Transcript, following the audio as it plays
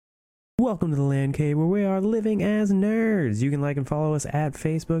Welcome to the Land Cave, where we are living as nerds. You can like and follow us at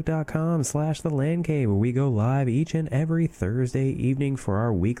facebook.com/the Land Cave, where we go live each and every Thursday evening for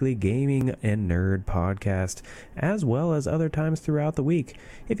our weekly gaming and nerd podcast, as well as other times throughout the week.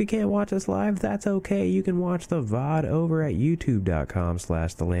 If you can't watch us live, that's okay. You can watch the VOD over at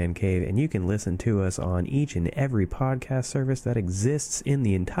youtube.com/the Land Cave, and you can listen to us on each and every podcast service that exists in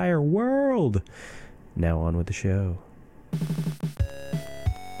the entire world. Now on with the show.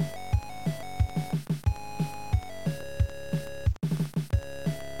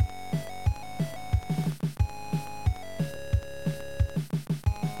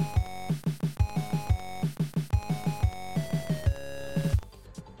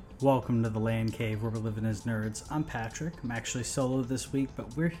 Welcome to the Land Cave, where we're living as nerds. I'm Patrick. I'm actually solo this week,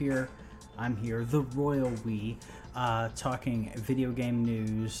 but we're here. I'm here, the royal we, talking video game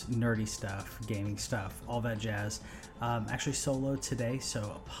news, nerdy stuff, gaming stuff, all that jazz. Actually solo today,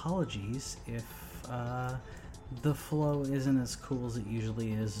 so apologies if the flow isn't as cool as it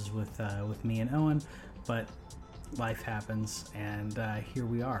usually is with me and Owen, but life happens, and here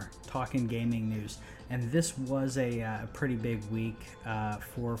we are talking gaming news. And this was a pretty big week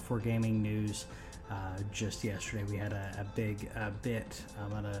for gaming news. Just yesterday we had a big bit.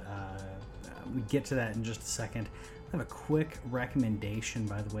 We get to that in just a second. I have a quick recommendation,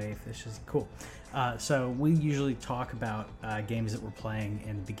 by the way, if this is cool. So we usually talk about games that we're playing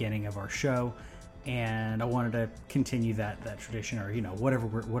in the beginning of our show, and I wanted to continue that tradition, or whatever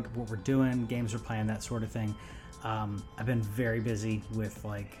what we're doing, games we're playing, that sort of thing. I've been very busy with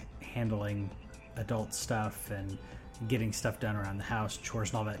handling adult stuff and getting stuff done around the house,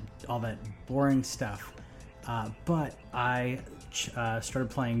 chores and all that boring stuff. But I started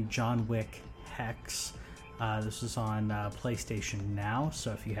playing John Wick Hex. This is on PlayStation Now,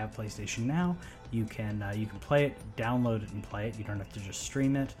 so if you have PlayStation Now, you can play it, download it, and play it. You don't have to just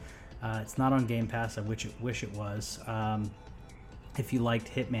stream it. It's not on Game Pass. I wish it was. If you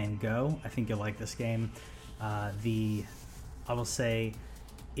liked Hitman Go, I think you'll like this game. I will say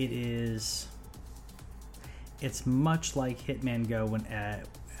it's much like Hitman Go when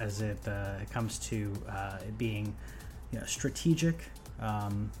as it comes to it being strategic.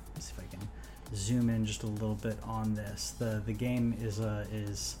 Let's see if I can zoom in just a little bit on this. The game is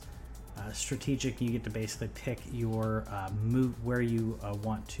strategic. You get to basically pick your move, where you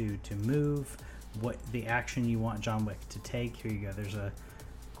want to move, what the action you want John Wick to take. Here you go. There's a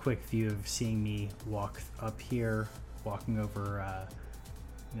quick view of seeing me walk up here, walking over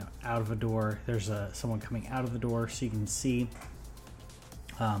out of a door. There's someone coming out of the door, so you can see.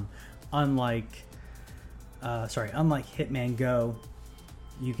 Unlike Hitman Go,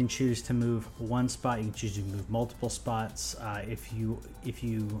 you can choose to move one spot. You can choose to move multiple spots. If you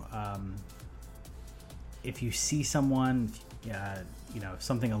see someone,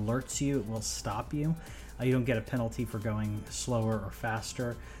 something alerts you, it will stop you. You don't get a penalty for going slower or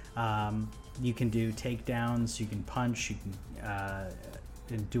faster. You can do takedowns. You can punch. You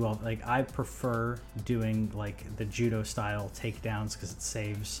can do all. I prefer doing the judo style takedowns because it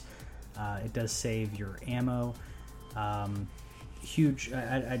saves. It does save your ammo. Huge.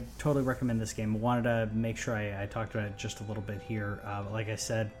 I totally recommend this game. I wanted to make sure I talked about it just a little bit here. Like I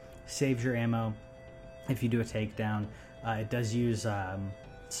said, saves your ammo if you do a takedown. It does use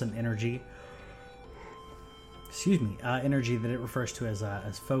some energy. Energy that it refers to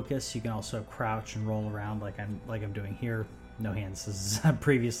as focus. You can also crouch and roll around like I'm doing here. No hands. This is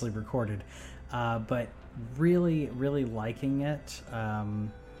previously recorded, but really liking it.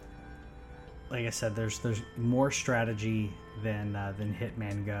 Like I said, there's more strategy than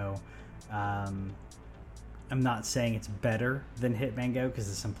Hitman Go. I'm not saying it's better than Hitman Go because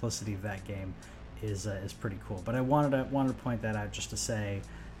the simplicity of that game is pretty cool. But I wanted to point that out just to say.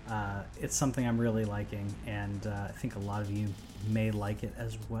 It's something I'm really liking, and I think a lot of you may like it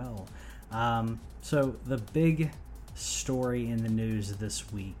as well. So the big story in the news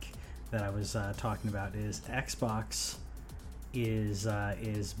this week that I was talking about is Xbox is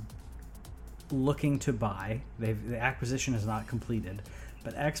looking to buy. The acquisition is not completed,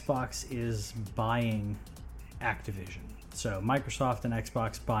 but Xbox is buying Activision. So Microsoft and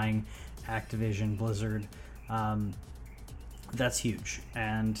Xbox buying Activision Blizzard. That's huge,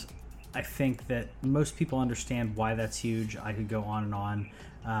 and I think that most people understand why that's huge. I could go on and on.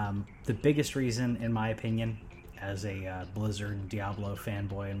 The biggest reason, in my opinion, as a Blizzard and Diablo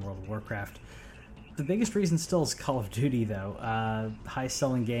fanboy and World of Warcraft, the biggest reason still is Call of Duty, though.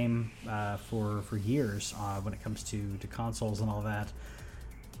 High-selling game for years when it comes to consoles and all that.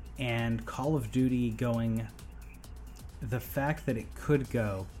 And Call of Duty going... The fact that it could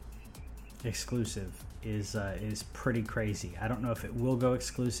go exclusive is pretty crazy. I don't know if it will go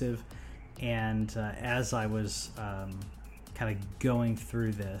exclusive. And as I was kind of going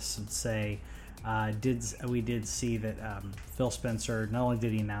through this, and say, we did see that Phil Spencer, not only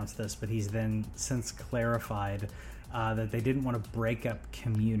did he announce this, but he's then since clarified that they didn't want to break up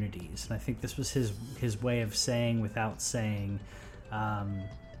communities. And I think this was his way of saying, without saying,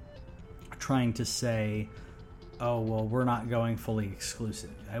 trying to say, oh, well, we're not going fully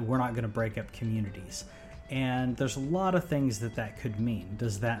exclusive. We're not going to break up communities. And there's a lot of things that could mean.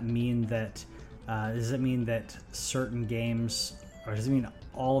 Does that mean that does it mean that certain games, or does it mean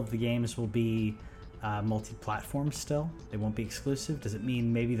all of the games will be multi-platform still? They won't be exclusive? Does it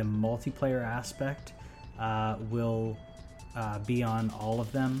mean maybe the multiplayer aspect will be on all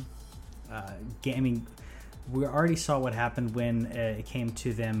of them? Gaming, we already saw what happened when it came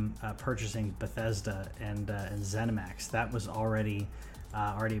to them purchasing Bethesda and ZeniMax. That was already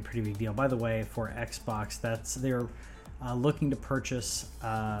a pretty big deal. By the way, for Xbox, they're looking to purchase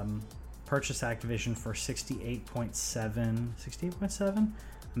Activision for 68.7.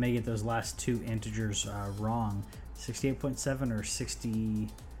 I may get those last two integers wrong. 68.7 or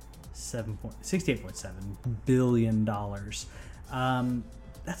 68.7 billion dollars.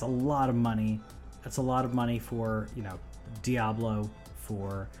 That's a lot of money. That's a lot of money for, Diablo,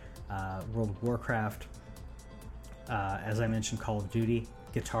 for World of Warcraft, as I mentioned, Call of Duty,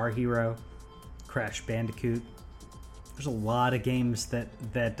 Guitar Hero, Crash Bandicoot. There's a lot of games that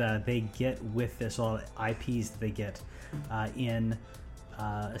they get with this, a lot of IPs that they get in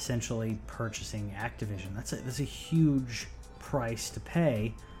essentially purchasing Activision. That's a huge price to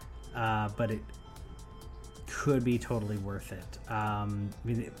pay, but it could be totally worth it.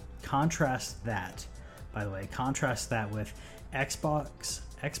 Contrast that with Xbox.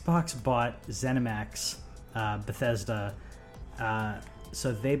 Xbox bought ZeniMax, Bethesda.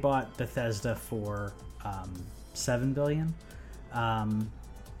 So they bought Bethesda for $7 billion.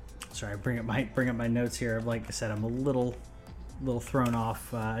 Sorry, bring up my notes here. Like I said, I'm a little thrown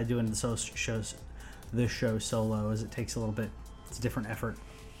off doing the show solo, as it takes a little bit. It's a different effort.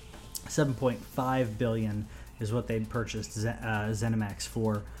 $7.5 billion is what they purchased ZeniMax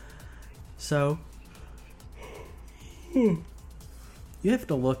for. So you have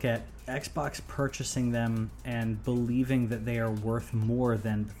to look at Xbox purchasing them and believing that they are worth more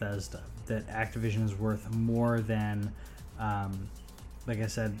than Bethesda, that Activision is worth more than, like I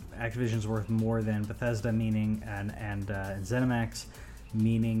said, Activision is worth more than Bethesda, meaning and ZeniMax,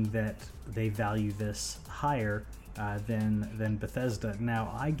 meaning that they value this higher than Bethesda.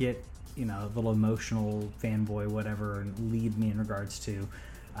 Now, I get a little emotional, fanboy, whatever, and lead me in regards to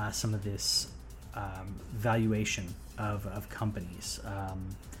some of this valuation of companies.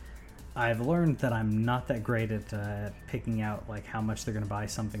 I've learned that I'm not that great at picking out like how much they're going to buy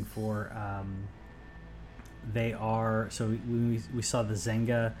something for. They are, so we saw the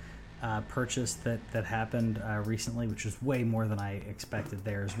Zynga purchase that happened recently, which was way more than I expected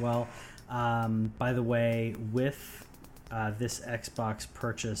there as well. By the way, with this Xbox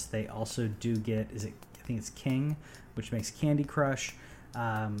purchase, they also do get, I think it's King, which makes Candy Crush.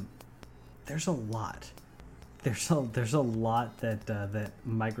 There's a lot. There's a lot that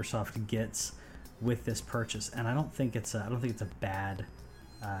Microsoft gets with this purchase, and I don't think it's a bad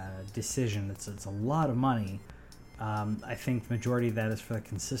decision. It's a lot of money. I think the majority of that is for the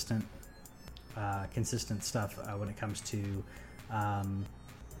consistent stuff when it comes to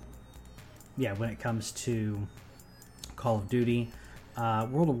Call of Duty.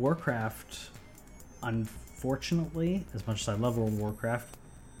 World of Warcraft, unfortunately, as much as I love World of Warcraft,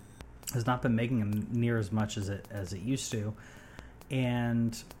 has not been making them near as much as it used to.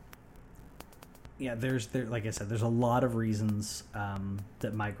 And yeah, like I said, there's a lot of reasons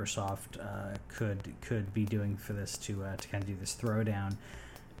that Microsoft could be doing for this to kind of do this throwdown.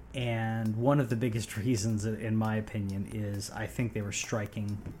 And one of the biggest reasons, in my opinion, is I think they were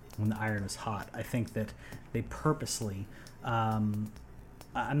striking when the iron was hot. I think that they purposely, I'm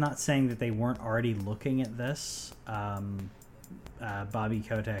not saying that they weren't already looking at this. Bobby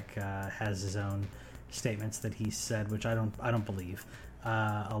Kotick has his own statements that he said, which I don't believe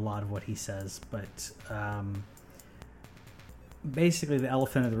a lot of what he says, but basically the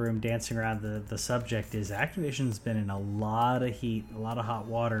elephant in the room, dancing around the subject, is Activision's been in a lot of heat, a lot of hot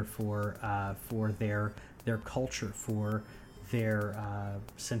water for their culture, for their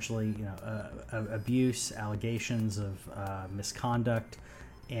essentially abuse, allegations of misconduct,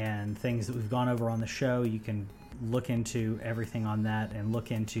 and things that we've gone over on the show. You can look into everything on that and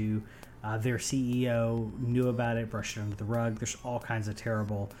look into their CEO knew about it, brushed it under the rug. There's all kinds of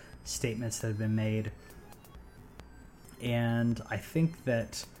terrible statements that have been made. And I think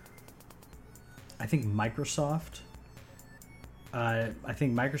Microsoft I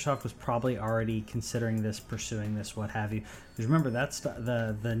think Microsoft was probably already considering this, pursuing this, what have you. Because remember, that's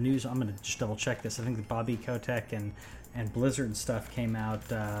the news. I'm going to just double check this. I think the Bobby Kotick and Blizzard and stuff came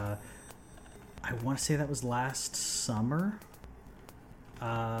out. I want to say that was last summer.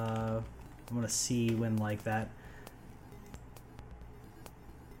 I'm going to see when like that.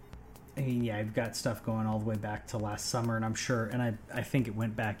 I mean, yeah, I've got stuff going all the way back to last summer, and I'm sure, and I think it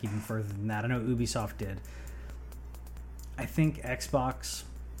went back even further than that. I know Ubisoft did. I think Xbox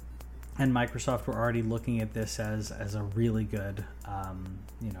and Microsoft were already looking at this as a really good,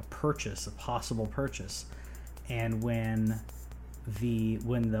 purchase, a possible purchase. And when the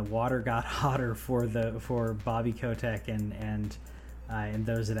water got hotter for Bobby Kotick and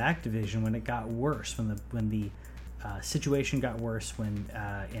those at Activision, when it got worse, when the situation got worse, when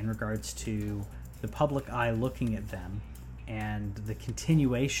in regards to the public eye looking at them and the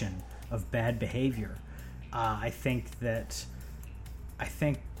continuation of bad behavior. I think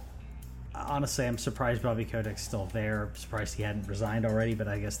honestly, I'm surprised Bobby Kotick's still there. I'm surprised he hadn't resigned already, but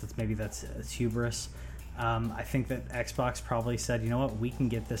I guess that's hubris. I think that Xbox probably said, you know what, we can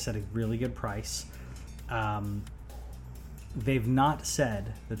get this at a really good price. They've not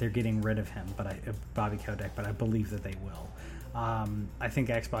said that they're getting rid of him, Bobby Kotick, but I believe that they will. I think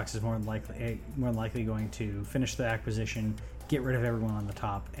Xbox is more likely going to finish the acquisition, get rid of everyone on the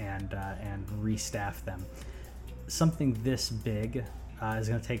top, and restaff them. Something this big is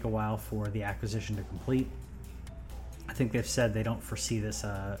going to take a while for the acquisition to complete. I think they've said they don't foresee this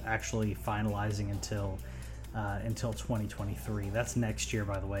actually finalizing until 2023. That's next year,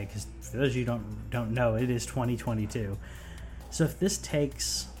 by the way, because for those of you who don't know, it is 2022. So if this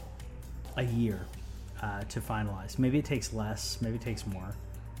takes a year to finalize, maybe it takes less, maybe it takes more,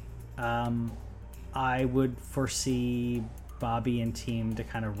 I would foresee Bobby and team to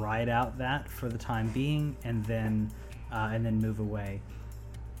kind of ride out that for the time being, and then move away,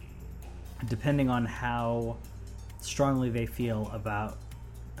 depending on how strongly they feel about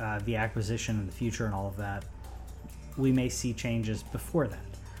the acquisition and the future and all of that. We may see changes before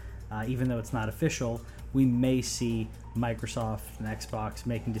that, even though it's not official. We may see Microsoft and Xbox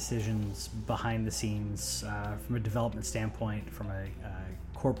making decisions behind the scenes from a development standpoint, from a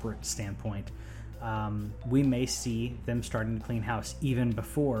corporate standpoint. We may see them starting to clean house even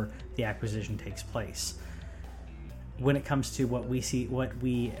before the acquisition takes place. When it comes to what we see, what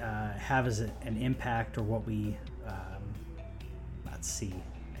we have as an impact, or what we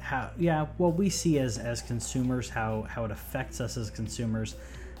we see as consumers, how it affects us as consumers,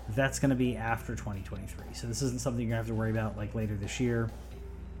 that's going to be after 2023. So this isn't something you're going to have to worry about like later this year.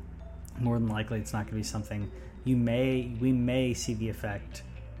 More than likely, it's not going to be something we may see the effect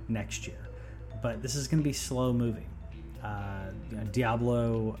next year. But this is going to be slow moving.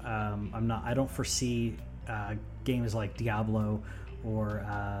 Diablo, I don't foresee games like Diablo or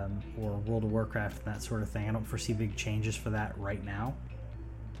World of Warcraft and that sort of thing. I don't foresee big changes for that right now.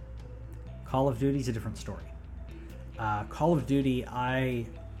 Call of Duty is a different story. Call of Duty, I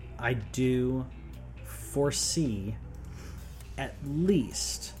do foresee at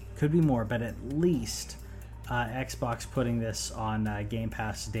least, could be more, but at least Xbox putting this on Game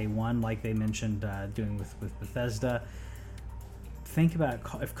Pass day one, like they mentioned doing with Bethesda. Think about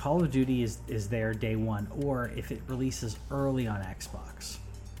if Call of Duty is there day one, or if it releases early on Xbox.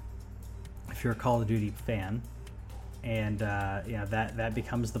 If you're a Call of Duty fan, and that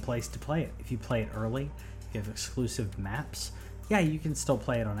becomes the place to play it. If you play it early, you have exclusive maps. Yeah, you can still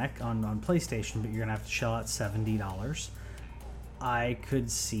play it on PlayStation, but you're gonna have to shell out $70. I could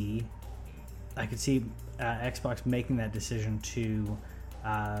see Xbox making that decision to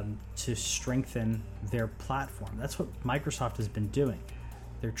strengthen their platform. That's what Microsoft has been doing.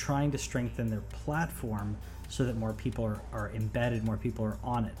 They're trying to strengthen their platform so that more people are embedded, more people are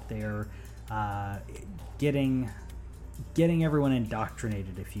on it. They're getting everyone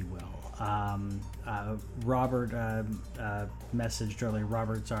indoctrinated, if you will. Robert messaged earlier.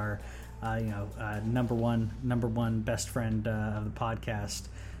 Robert's our number one best friend of the podcast.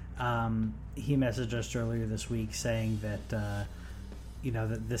 He messaged us earlier this week saying that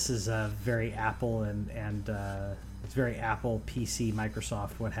that this is very Apple and it's very Apple, PC,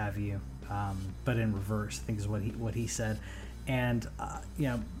 Microsoft, what have you, but in reverse, I think is what he said. And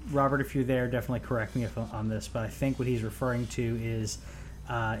Robert, if you're there, definitely correct me on this, but I think what he's referring to is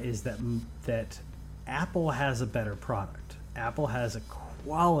that Apple has a better product. Apple has a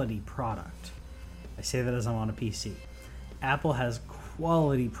quality product. I say that as I'm on a PC. Apple has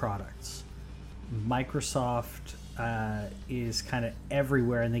quality products. Microsoft is kind of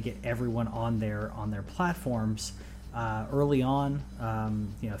everywhere, and they get everyone on their platforms early on,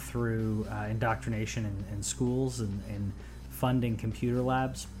 through indoctrination in schools and funding computer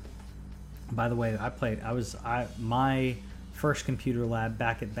labs. By the way, my first computer lab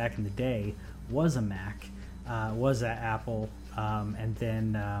back in the day was a Mac, was at Apple, and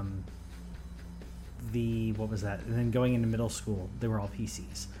then And then going into middle school, they were all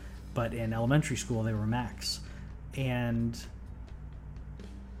PCs, but in elementary school they were Macs, and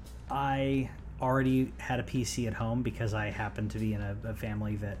I already had a PC at home because I happened to be in a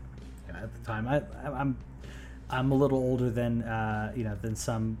family that, at the time, I'm a little older than than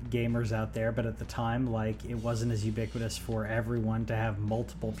some gamers out there, but at the time, like, it wasn't as ubiquitous for everyone to have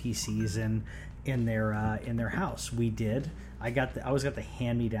multiple PCs in their house. We did. I always got the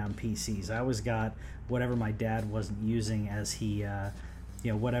hand-me-down PCs. I always got whatever my dad wasn't using as he,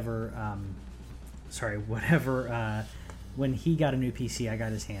 when he got a new PC, I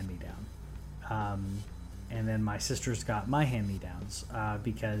got his hand-me-down. And then my sisters got my hand-me-downs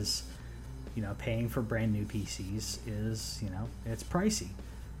because, paying for brand new PCs is, it's pricey.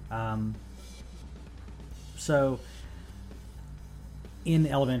 So in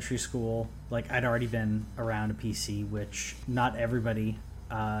elementary school, like, I'd already been around a PC, which not everybody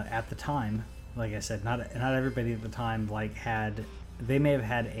at the time, like I said, not everybody at the time they may have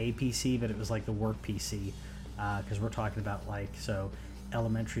had a PC, but it was like the work PC, because we're talking about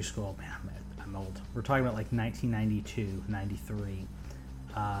elementary school. Man, I'm old. We're talking about 1992, 93,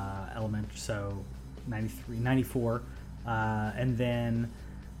 elementary, so 93, 94, and then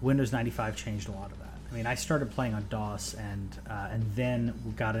Windows 95 changed a lot of that. I mean, I started playing on DOS and then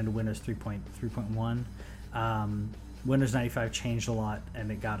got into Windows 3.1. Windows 95 changed a lot, and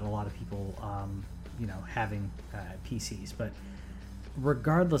it got a lot of people, having PCs. But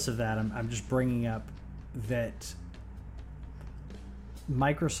regardless of that, I'm just bringing up that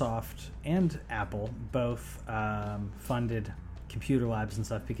Microsoft and Apple both funded computer labs and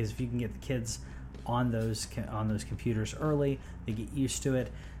stuff, because if you can get the kids on those computers early, they get used to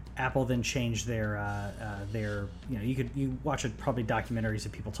it. Apple then changed their you watch probably documentaries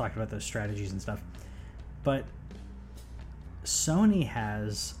of people talking about those strategies and stuff, but Sony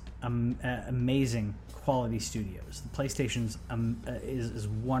has amazing quality studios. The PlayStation's is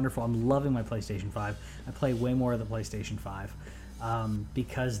wonderful. I'm loving my PlayStation 5. I play way more of the PlayStation 5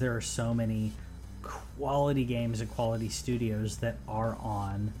 because there are so many quality games and quality studios that are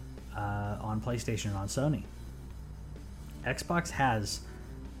on PlayStation and on Sony. Xbox has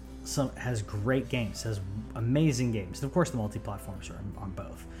great games, has amazing games. And of course, the multi-platforms are on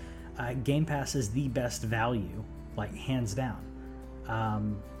both. Game Pass is the best value, hands down.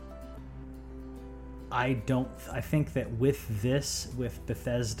 I think that with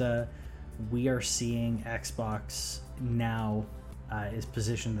Bethesda, we are seeing Xbox now is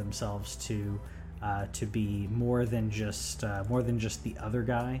positioned themselves to be more than just the other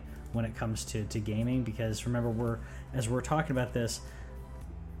guy when it comes to gaming. Because remember, we're talking about this,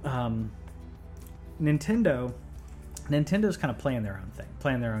 Nintendo's kind of playing their own thing,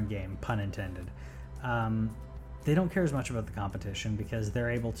 playing their own game, pun intended. They don't care as much about the competition because they're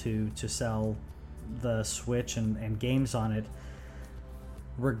able to sell the Switch and games on it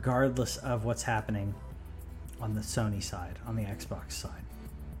regardless of what's happening on the Sony side, on the Xbox side.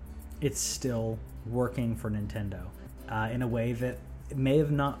 It's still working for Nintendo in a way that it may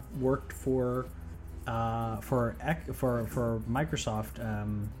have not worked for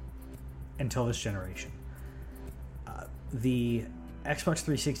Microsoft until this generation. The Xbox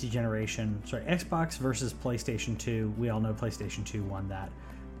 360 generation, Xbox versus PlayStation 2, we all know PlayStation 2 won that.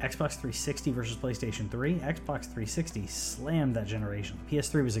 Xbox 360 versus PlayStation 3, Xbox 360 slammed that generation.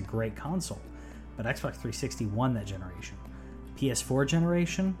 PS3 was a great console, but Xbox 360 won that generation. PS4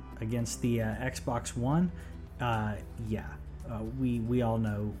 generation against the Xbox One, we all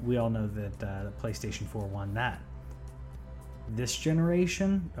know that the PlayStation 4 won that. This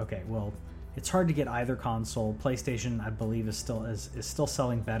generation, okay, well, it's hard to get either console. PlayStation, I believe, is still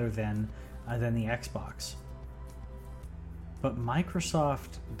selling better than the Xbox. But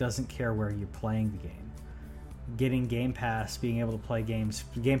Microsoft doesn't care where you're playing the game. Getting Game Pass, being able to play games,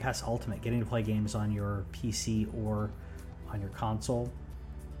 Game Pass Ultimate, getting to play games on your PC or on your console.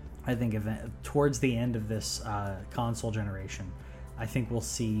 I think towards the end of this console generation, I think we'll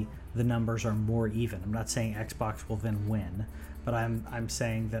see the numbers are more even. I'm not saying Xbox will then win, but I'm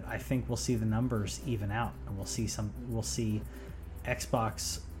saying that I think we'll see the numbers even out, and we'll see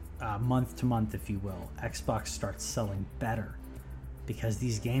Xbox month to month, if you will. Xbox starts selling better because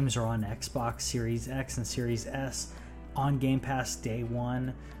these games are on Xbox Series X and Series S on Game Pass day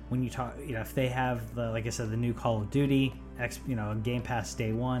one. When you talk, if they have the new Call of Duty, Game Pass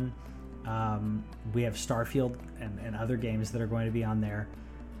day one, we have Starfield and other games that are going to be on there.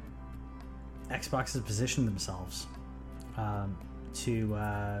 Xbox has positioned themselves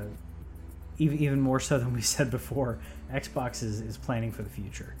to even more so than we said before, Xbox is planning for the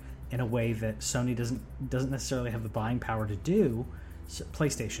future in a way that Sony doesn't necessarily have the buying power to do. So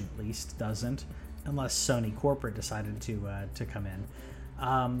PlayStation at least doesn't, unless Sony corporate decided to come in.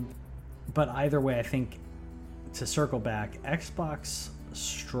 But either way, I think, to circle back, Xbox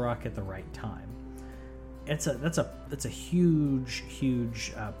struck at the right time. That's a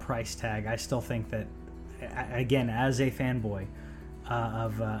huge price tag. I still think that, again, as a fanboy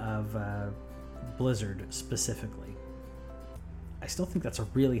of Blizzard specifically, I still think that's a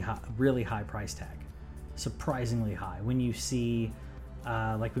really high price tag, surprisingly high. When you see,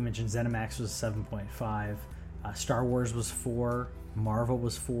 like we mentioned, ZeniMax was 7.5, Star Wars was 4, Marvel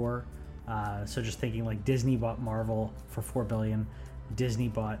was 4. So just thinking, like, Disney bought Marvel for $4 billion, Disney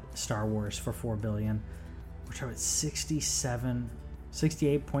bought Star Wars for $4 billion. We're talking about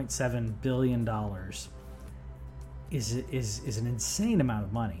 $68.7 billion is an insane amount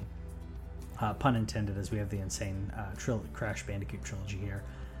of money. Pun intended, as we have the insane Crash Bandicoot trilogy here.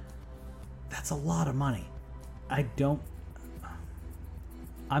 That's a lot of money. I'm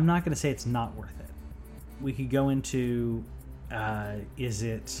not going to say it's not worth it. We could go into, is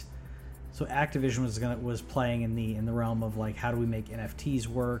it... So Activision was playing in the realm of, like, how do we make NFTs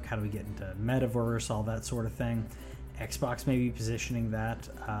work? How do we get into metaverse? All that sort of thing. Xbox may be positioning that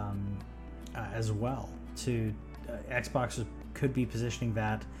as well. Xbox could be positioning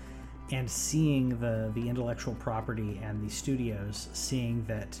that, and seeing the intellectual property and the studios, seeing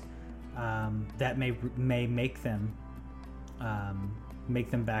that that may make them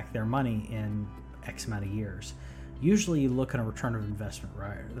back their money in X amount of years. Usually you look at a return of investment,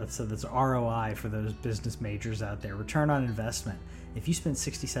 right? That's ROI for those business majors out there. Return on investment. If you spend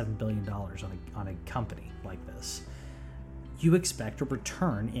 $67 billion on a company like this, you expect a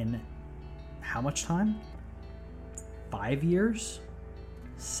return in how much time? 5 years?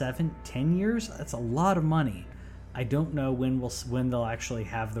 7, 10 years? That's a lot of money. I don't know when they'll actually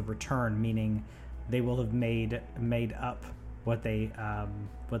have the return, meaning they will have made up what they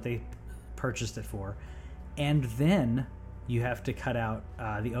purchased it for. And then you have to cut out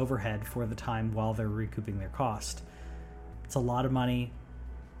the overhead for the time while they're recouping their cost. It's a lot of money,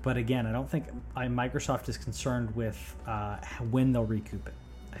 but again, I don't think Microsoft is concerned with when they'll recoup it.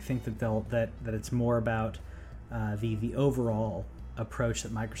 I think that it's more about the overall approach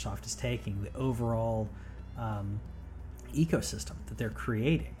that Microsoft is taking, the overall ecosystem that they're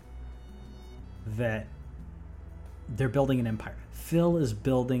creating, that they're building an empire. Phil is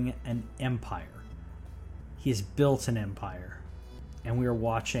building an empire. He has built an empire, and we are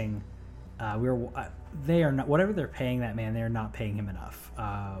watching. They are not, whatever they're paying that man, they are not paying him enough.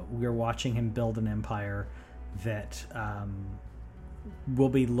 We are watching him build an empire that will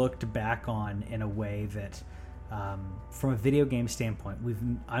be looked back on in a way that, from a video game standpoint,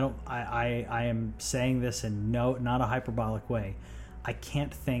 I am saying this in not a hyperbolic way. I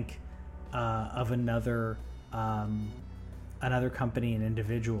can't think of another company and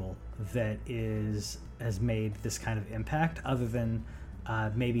individual that has made this kind of impact, other than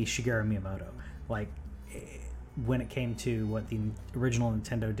maybe Shigeru Miyamoto. Like, when it came to what the original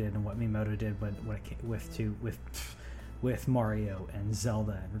Nintendo did and what Miyamoto did when it came with Mario and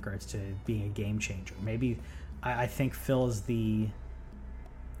Zelda in regards to being a game changer. Maybe I think Phil is he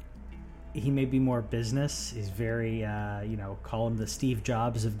may be more business. He's very call him the Steve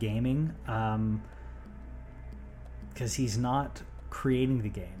Jobs of gaming, because he's not creating the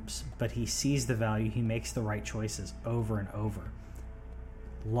games, but he sees the value. He makes the right choices over and over.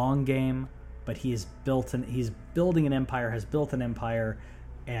 Long game, but he's building an empire, has built an empire,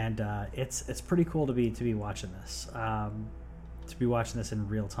 and it's pretty cool to be watching this, in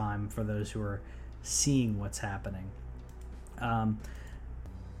real time for those who are seeing what's happening.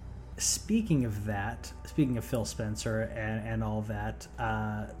 Speaking of Phil Spencer and all that,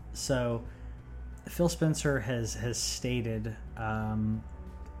 so Phil Spencer has stated,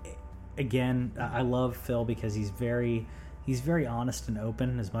 again, I love Phil because he's very honest and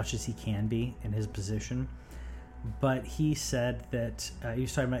open as much as he can be in his position. But he said that he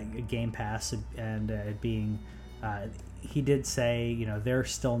was talking about Game Pass and it being, he did say, they're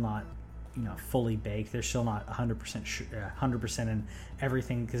still not, fully baked. They're still not 100% in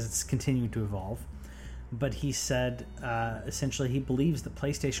everything because it's continuing to evolve. But he said, essentially, he believes that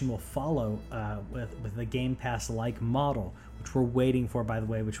PlayStation will follow with a Game Pass-like model, which we're waiting for, by the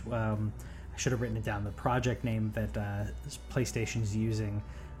way, which I should have written it down. The project name that PlayStation's using,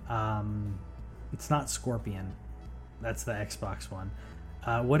 it's not Scorpion. That's the Xbox one.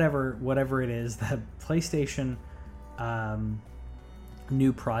 Whatever it is, the PlayStation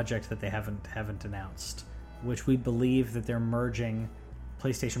new project that they haven't announced. which we believe that they're merging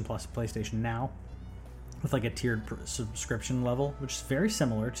PlayStation Plus and PlayStation Now with like a tiered subscription level, which is very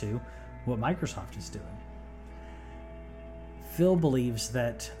similar to what Microsoft is doing. Phil believes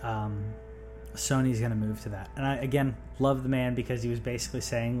that Sony's going to move to that. And I, again, love the man because he was basically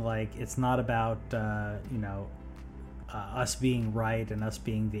saying, like, it's not about, us being right and us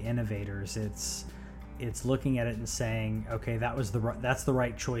being the innovators. It's looking at it and saying, okay, that's the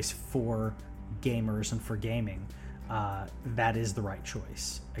right choice for gamers and for gaming. That is the right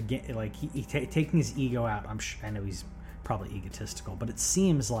choice. Again, like taking his ego out. I know he's probably egotistical, but it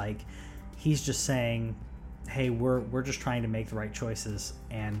seems like he's just saying, hey, we're just trying to make the right choices,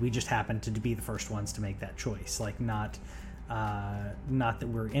 and we just happen to be the first ones to make that choice. Like, not that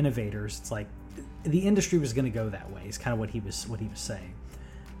we're innovators. It's like the industry was going to go that way. Is kind of what he was saying.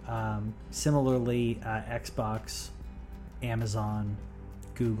 Similarly, Xbox, Amazon,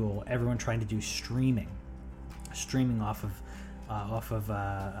 Google, everyone trying to do streaming off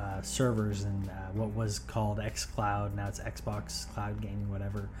of servers and what was called xCloud. Now it's Xbox Cloud Gaming,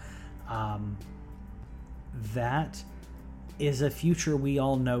 whatever. That is a future we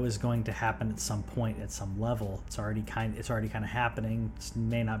all know is going to happen at some point, at some level. It's already kind of happening. It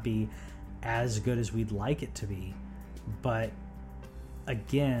may not be as good as we'd like it to be, but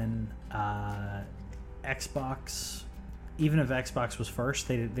again, Xbox, even if Xbox was first,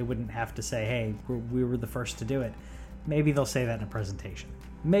 they wouldn't have to say, hey, we were the first to do it. Maybe they'll say that in a presentation.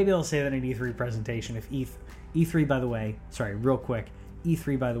 Maybe they'll say that in an E3 presentation. If E3, by the way, sorry, real quick,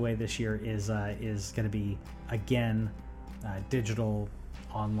 E3, by the way, this year is going to be, again, digital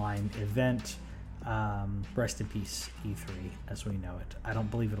online event. Rest in peace, E3, as we know it. I don't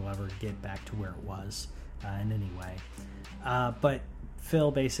believe it'll ever get back to where it was in any way. But Phil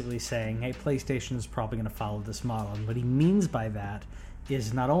basically saying, hey, PlayStation is probably going to follow this model. And what he means by that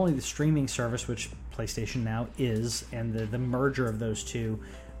is not only the streaming service, which PlayStation Now is, and the merger of those two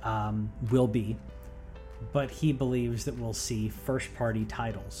will be, but he believes that we'll see first-party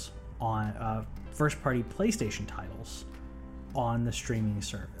titles on first-party PlayStation titles on the streaming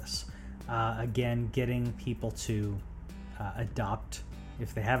service. Again, getting people to adopt,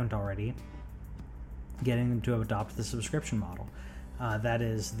 if they haven't already, getting them to adopt the subscription model. That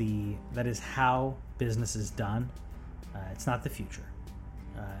is how business is done. It's not the future.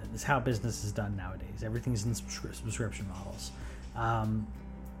 It's how business is done nowadays. Everything's in subscription models.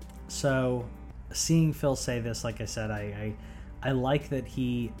 So seeing Phil say this, like I said, I like that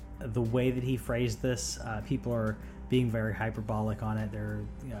the way that he phrased this. People are being very hyperbolic on it. They're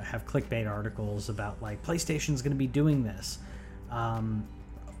have clickbait articles about like PlayStation's going to be doing this.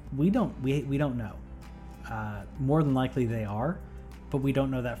 We don't know. More than likely they are, but we don't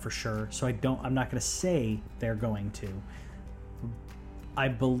know that for sure. So I'm not going to say they're going to. I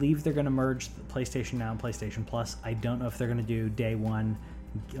believe they're going to merge the PlayStation Now and PlayStation Plus. I don't know if they're going to do day one,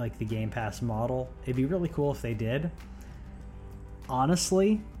 like the Game Pass model. It'd be really cool if they did.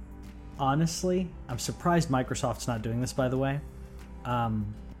 Honestly, I'm surprised Microsoft's not doing this, by the way.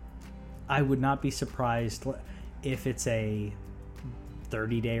 I would not be surprised if it's a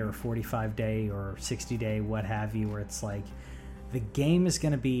 30-day or 45-day or 60-day, what have you, where it's like the game is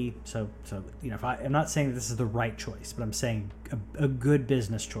going to be so if I'm not saying that this is the right choice, but I'm saying a good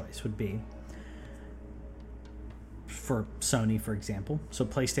business choice would be for Sony, for example. So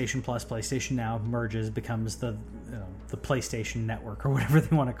PlayStation Plus, PlayStation Now merges, becomes the PlayStation Network or whatever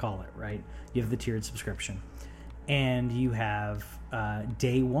they want to call it, right? You have the tiered subscription, and you have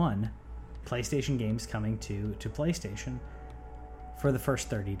day one PlayStation games coming to PlayStation for the first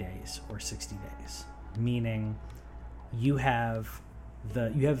 30 days or 60 days, meaning you have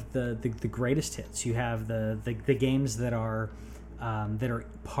the greatest hits. You have the games that are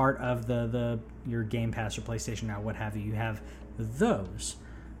part of your Game Pass or PlayStation Now, what have you. You have those,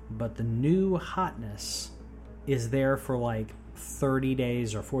 but the new hotness is there for like 30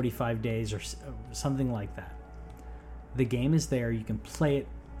 days or 45 days or something like that. The game is there. You can play it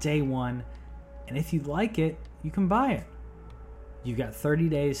day one, and if you like it, you can buy it. You've got 30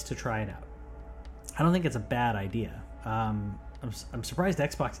 days to try it out. I don't think it's a bad idea. I'm surprised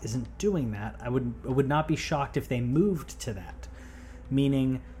Xbox isn't doing that. I would not be shocked if they moved to that.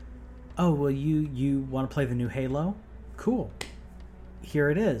 Meaning, oh, well, you want to play the new Halo? Cool. Here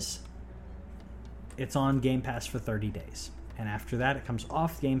it is. It's on Game Pass for 30 days. And after that, it comes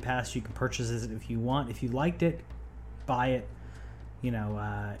off Game Pass. You can purchase it if you want. If you liked it, buy it,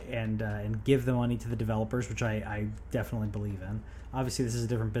 and give the money to the developers, which I definitely believe in. Obviously, this is a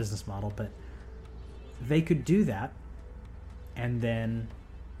different business model, but they could do that. And then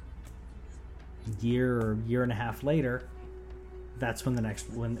year or year and a half later, that's when the next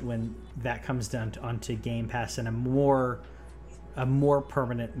when that comes down onto Game Pass in a more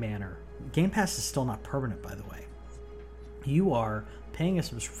permanent manner. Game Pass is still not permanent, by the way. You are paying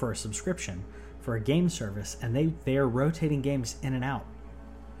for a subscription for a game service, and they are rotating games in and out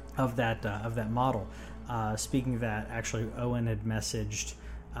of that model. Speaking of that, actually, Owen had messaged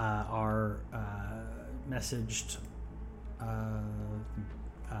a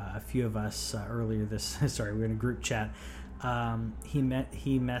few of us earlier this. Sorry, we're in a group chat. He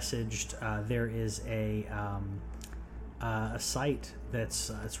messaged. There is a site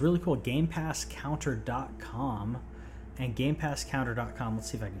that's it's really cool. GamePassCounter.com. And GamePassCounter.com,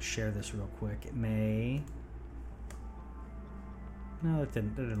 let's see if I can share this real quick. It may... No, that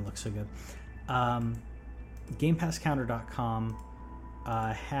didn't look so good. GamePassCounter.com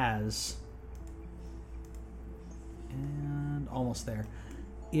has... And almost there.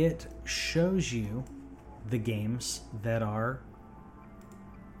 It shows you the games that are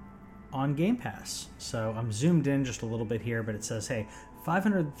on Game Pass. So I'm zoomed in just a little bit here, but it says, hey,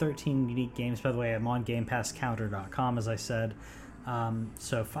 513 unique games. By the way, I'm on GamePassCounter.com, as I said.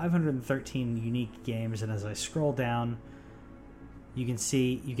 So 513 unique games, and as I scroll down, you can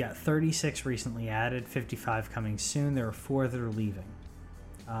see you got 36 recently added, 55 coming soon. There are 4 that are leaving.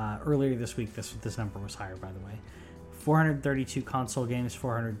 Earlier this week, this number was higher, by the way. 432 console games,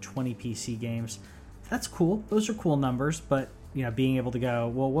 420 PC games. That's cool. Those are cool numbers, but being able to go,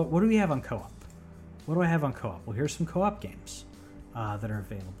 well, what do we have on co-op? What do I have on co-op? Well, here's some co-op games that are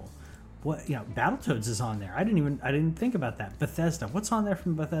available. Battletoads is on there. I didn't think about that. Bethesda. What's on there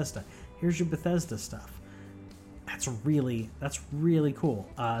from Bethesda? Here's your Bethesda stuff. That's really cool.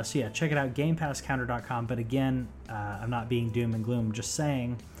 So yeah, check it out, GamePassCounter.com. But again, I'm not being doom and gloom. I'm just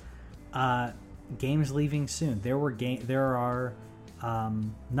saying, games leaving soon. There are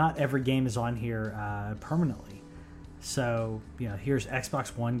not every game is on here permanently. So here's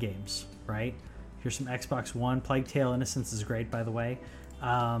Xbox One games, right? Here's some Xbox One. Plague Tale: Innocence is great, by the way.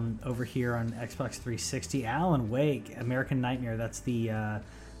 Over here on Xbox 360, Alan Wake, American Nightmare. That's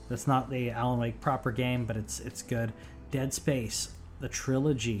not the Alan Wake proper game, but it's good. Dead Space, the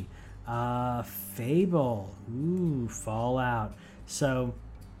trilogy, Fable, Fallout. So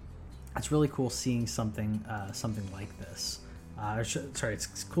it's really cool seeing something like this.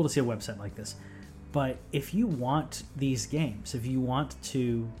 It's cool to see a website like this. But if you want these games, if you want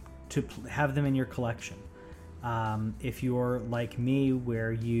to have them in your collection, if you're like me,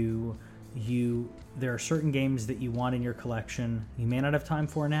 where there are certain games that you want in your collection, you may not have time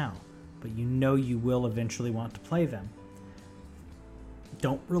for now, but you will eventually want to play them.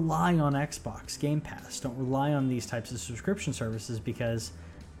 Don't rely on Xbox Game Pass. Don't rely on these types of subscription services, because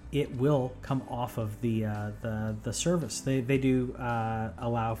it will come off of the service. They do have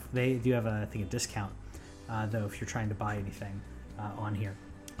I think a discount though if you're trying to buy anything on here.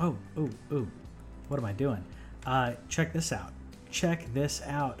 Oh, what am I doing? Check this out.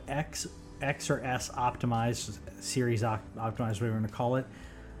 X or S optimized, series optimized, whatever you want to call it.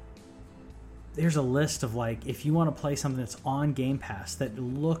 There's a list of, like, if you want to play something that's on Game Pass that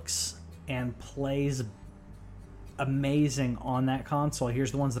looks and plays amazing on that console,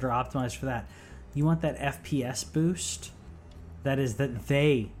 here's the ones that are optimized for that. You want that FPS boost? That is that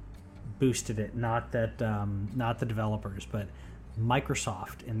they boosted it, not the developers, but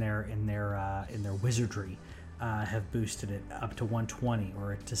Microsoft in their wizardry have boosted it up to 120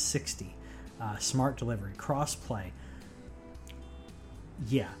 or to 60. Smart delivery, crossplay.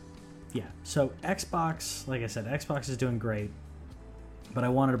 Yeah. So Xbox, like I said, Xbox is doing great, but I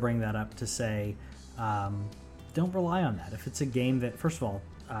wanted to bring that up to say, don't rely on that. If it's a game that, first of all,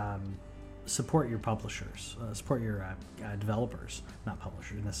 support your publishers, support your developers, not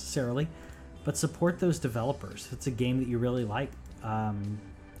publishers necessarily, but support those developers. If it's a game that you really like,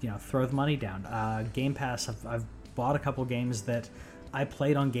 throw the money down. Game Pass, I've bought a couple games that I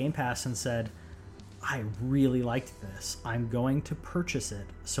played on Game Pass and said, I really liked this. I'm going to purchase it,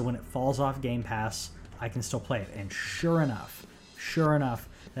 so when it falls off Game Pass, I can still play it. And sure enough,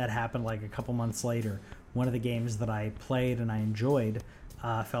 that happened like a couple months later. One of the games that I played and I enjoyed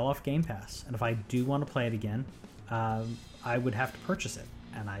fell off Game Pass. And if I do want to play it again, I would have to purchase it,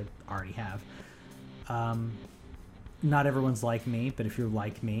 and I already have. Not everyone's like me, but if you're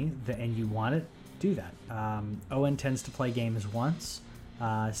like me and you want it, do that. Owen tends to play games once.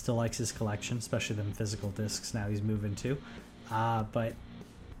 Still likes his collection, especially them physical discs now he's moving to. But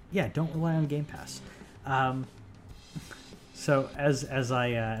yeah, don't rely on Game Pass. So as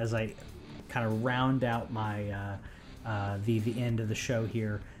I kind of round out my the end of the show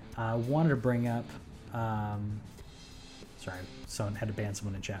here, I wanted to bring up. Sorry, someone had to ban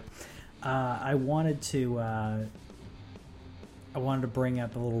someone in chat. I wanted to I wanted to bring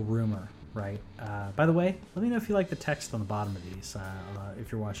up a little rumor, right? By the way, let me know if you like the text on the bottom of these,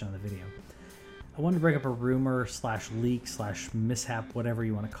 if you're watching on the video. I wanted to bring up a rumor / leak / mishap, whatever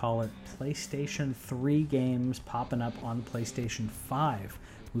you want to call it. PlayStation 3 games popping up on PlayStation 5.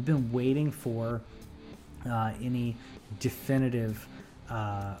 We've been waiting for any definitive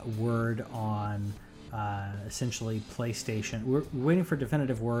word on essentially PlayStation. We're waiting for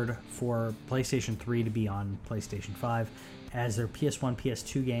definitive word for PlayStation 3 to be on PlayStation 5, as their PS1,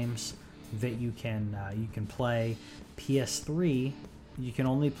 PS2 games that you can play. PS3 you can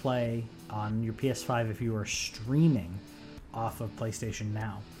only play on your PS5 if you are streaming off of PlayStation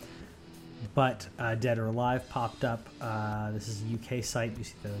Now. But Dead or Alive popped up. This is a UK site. You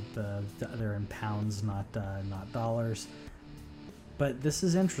see they're in pounds, not dollars. But this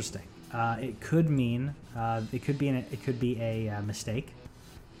is interesting. It could mean it could be a mistake.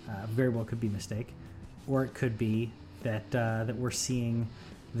 Very well could be a mistake, or it could be that we're seeing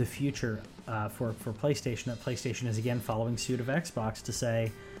the future for PlayStation. That PlayStation is again following suit of Xbox to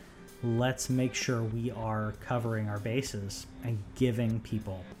say, let's make sure we are covering our bases and giving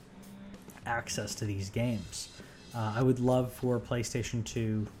people access to these games. I would love for PlayStation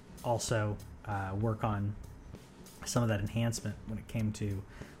to also work on some of that enhancement when it came to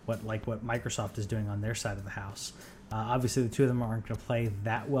what Microsoft is doing on their side of the house. Obviously, the two of them aren't going to play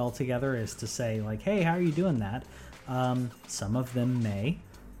that well together, as to say, like, hey, how are you doing that? Some of them may.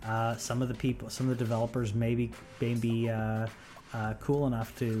 Some of the developers may be cool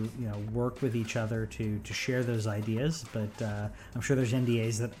enough to work with each other to share those ideas, but I'm sure there's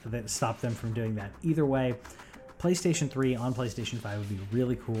NDAs that stop them from doing that. Either way, PlayStation 3 on PlayStation 5 would be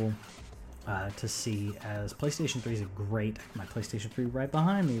really cool to see, as PlayStation 3 is my PlayStation 3 right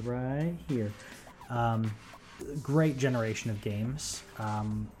behind me, right here. Great generation of games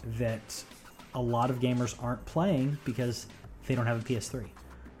that a lot of gamers aren't playing because they don't have a PS3.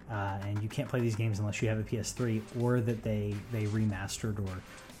 And you can't play these games unless you have a PS3, or that they remastered or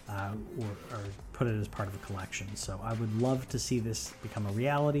put it as part of a collection. So I would love to see this become a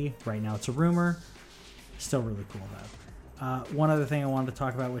reality. Right now it's a rumor. Still really cool though. One other thing I wanted to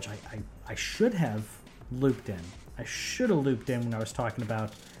talk about, which I should have looped in. I should have looped in when I was talking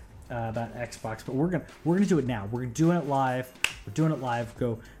about Xbox, but we're gonna do it now. We're doing it live. We're doing it live.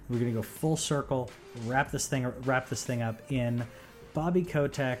 We're gonna go full circle. Wrap this thing up in Bobby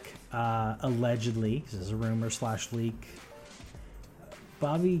Kotick, allegedly, this is a rumor / leak.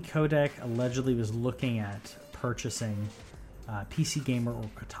 Bobby Kotick allegedly was looking at purchasing PC Gamer or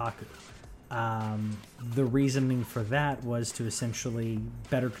Kotaku. The reasoning for that was to essentially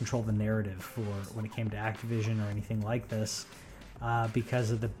better control the narrative for when it came to Activision or anything like this,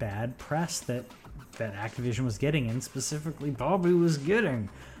 because of the bad press that Activision was getting, and specifically Bobby was getting.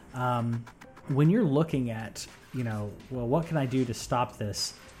 When you're looking at, well, what can I do to stop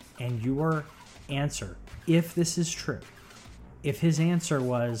this? And your answer, if this is true, if his answer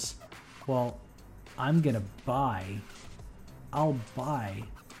was, well, I'll buy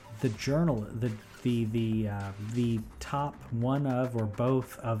the journal, the top one of or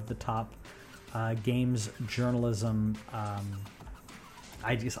both of the top games journalism.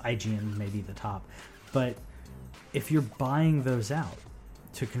 I guess IGN may be the top, but if you're buying those out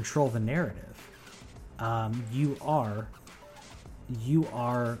to control the narrative, you are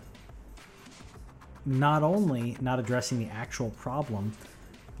not only not addressing the actual problem,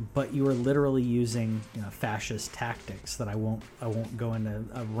 but you are literally using fascist tactics that I won't go into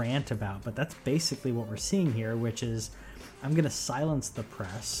a rant about. But that's basically what we're seeing here, which is I'm going to silence the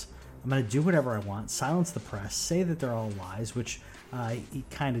press. I'm going to do whatever I want, silence the press, say that they're all lies, which he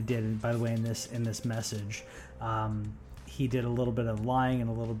kind of did. By the way, in this message, he did a little bit of lying and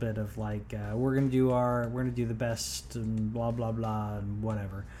a little bit of like, we're gonna do the best and blah blah blah and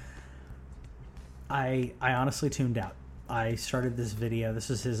whatever. I honestly tuned out. I started this video. This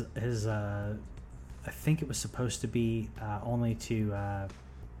is his I think it was supposed to be only to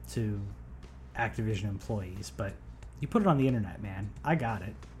Activision employees, but you put it on the internet, man. I got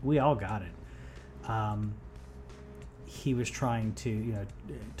it. We all got it. He was trying to,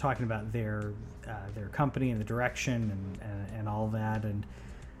 talking about their company and the direction and all that, and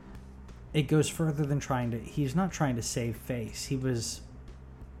it goes further than he's not trying to save face. He was,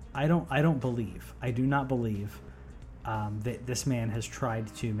 I do not believe that this man has tried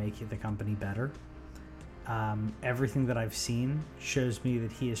to make the company better. Everything that I've seen shows me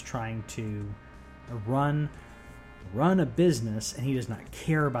that he is trying to run a business, and he does not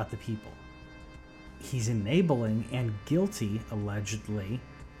care about the people. He's enabling and guilty, allegedly,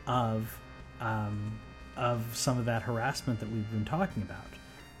 of some of that harassment that we've been talking about.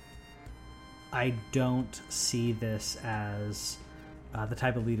 I don't see this as the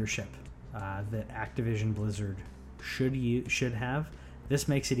type of leadership that Activision Blizzard should have. This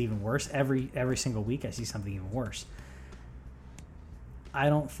makes it even worse. Every single week I see something even worse. I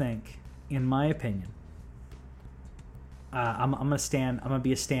don't think, in my opinion, I'm gonna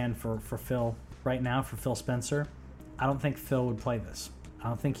be a stand for Phil right now, for Phil Spencer. I don't think Phil would play this. I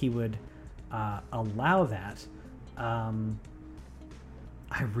don't think he would allow that. I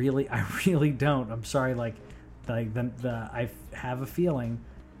really don't. I'm sorry. I have a feeling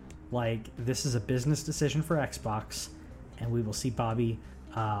like this is a business decision for Xbox, and we will see Bobby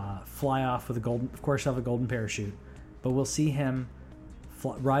fly off with of course, have a golden parachute, but we'll see him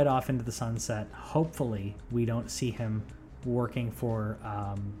ride off into the sunset. Hopefully, we don't see him working for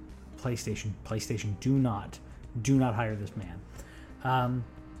PlayStation. PlayStation, do not hire this man.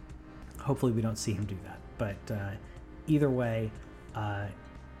 Hopefully, we don't see him do that. But either way,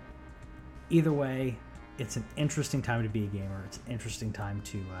 it's an interesting time to be a gamer. It's an interesting time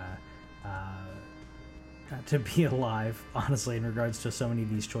to be alive, honestly, in regards to so many of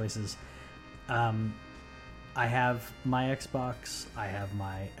these choices. I have my Xbox. I have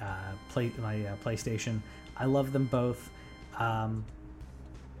my PlayStation. I love them both.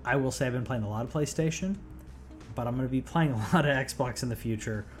 I will say I've been playing a lot of PlayStation, but I'm going to be playing a lot of Xbox in the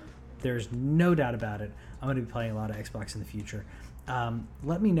future. There's no doubt about it. I'm going to be playing a lot of Xbox in the future.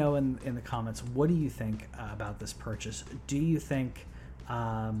 Let me know in the comments, what do you think about this purchase? Do you think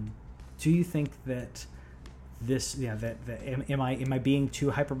that this, am I being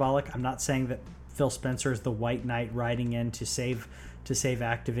too hyperbolic? I'm not saying that Phil Spencer is the white knight riding in to save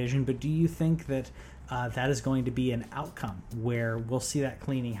Activision, but do you think that that is going to be an outcome where we'll see that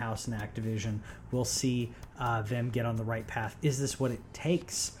cleaning house in Activision? We'll see them get on the right path. Is this what it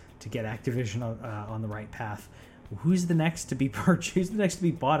takes to get Activision on the right path? Who's the next to be purchased? Who's the next to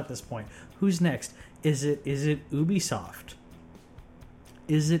be bought at this point? Who's next? Is it Ubisoft?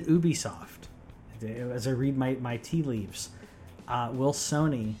 Is it Ubisoft? As I read my tea leaves, will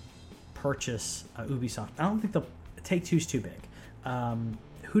Sony purchase Ubisoft? I don't think Take-Two's too big.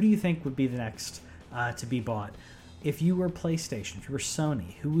 Who do you think would be the next to be bought? If you were PlayStation, if you were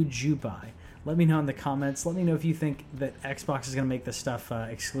Sony, who would you buy? Let me know in the comments. Let me know if you think that Xbox is going to make this stuff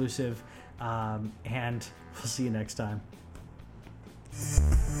exclusive. And we'll see you next time.